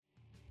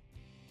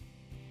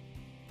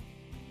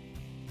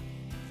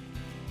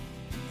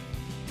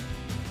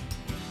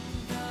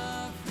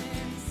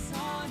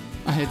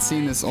had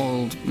seen this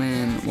old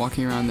man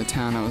walking around the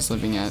town I was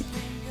living at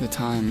the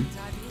time,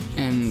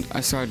 and I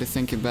started to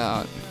think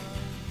about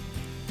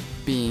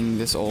being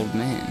this old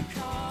man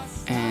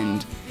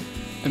and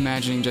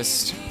imagining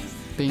just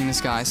being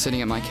this guy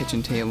sitting at my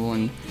kitchen table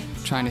and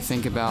trying to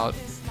think about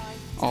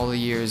all the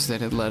years that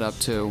had led up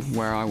to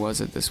where I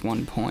was at this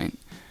one point.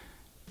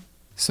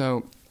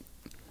 So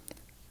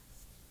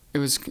it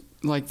was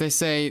like they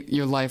say,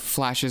 your life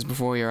flashes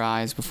before your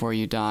eyes before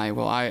you die.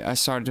 Well, I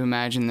started to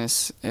imagine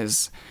this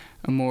as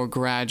a more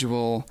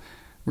gradual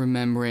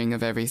remembering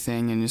of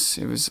everything, and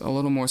it was a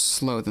little more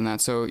slow than that.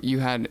 So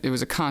it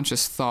was a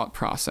conscious thought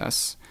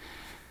process.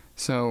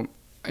 So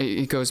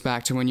it goes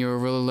back to when you were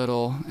really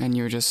little and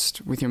you were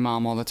just with your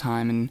mom all the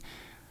time, and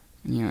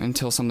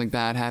until something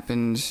bad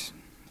happened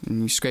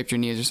and you scraped your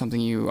knees or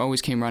something, you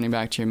always came running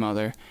back to your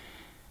mother.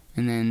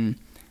 And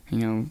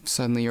then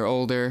suddenly you're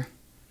older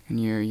and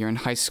you're in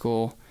high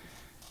school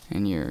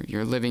and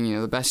you're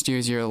living the best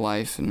years of your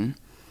life, and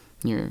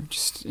you're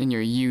just in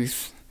your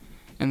youth.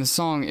 And the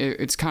song,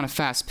 it's kind of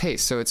fast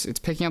paced, so it's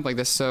picking up like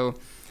this. So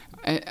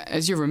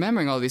as you're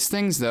remembering all these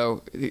things,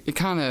 though,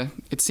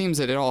 it seems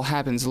that it all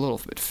happens a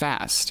little bit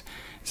fast.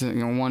 So,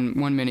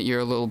 one minute you're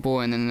a little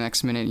boy, and then the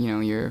next minute,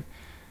 you're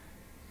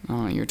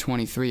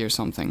 23 or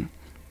something.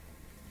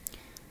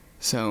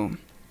 So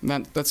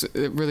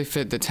it really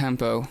fit the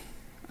tempo,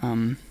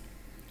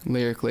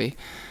 lyrically.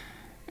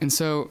 And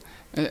so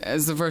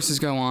as the verses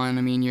go on,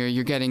 I mean,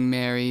 you're getting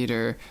married,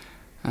 or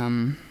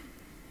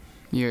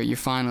you're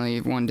finally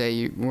one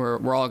day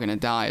we're all gonna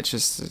die. It's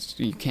just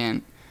you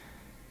can't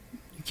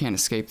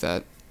escape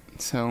that.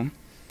 So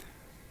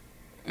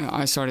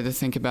I started to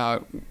think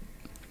about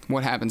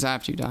what happens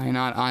after you die, and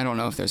I don't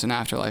know if there's an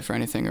afterlife or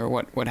anything, or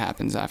what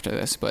happens after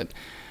this, but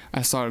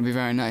I thought it'd be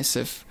very nice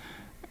if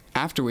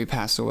after we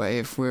pass away,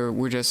 if we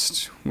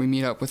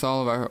meet up with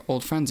all of our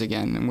old friends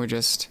again, and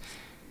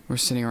we're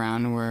sitting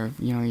around and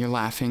you're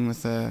laughing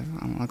with a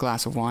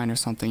glass of wine or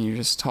something. You're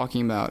just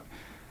talking about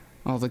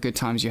all the good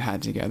times you had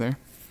together.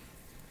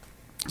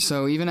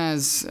 So even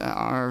as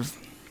our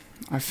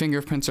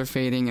fingerprints are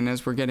fading and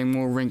as we're getting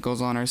more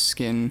wrinkles on our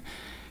skin,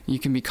 you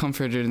can be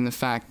comforted in the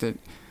fact that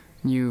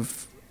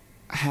you've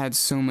had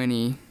so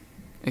many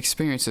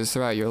experiences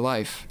throughout your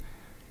life,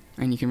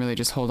 and you can really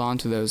just hold on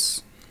to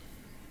those.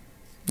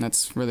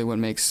 That's really what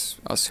makes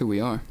us who we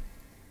are.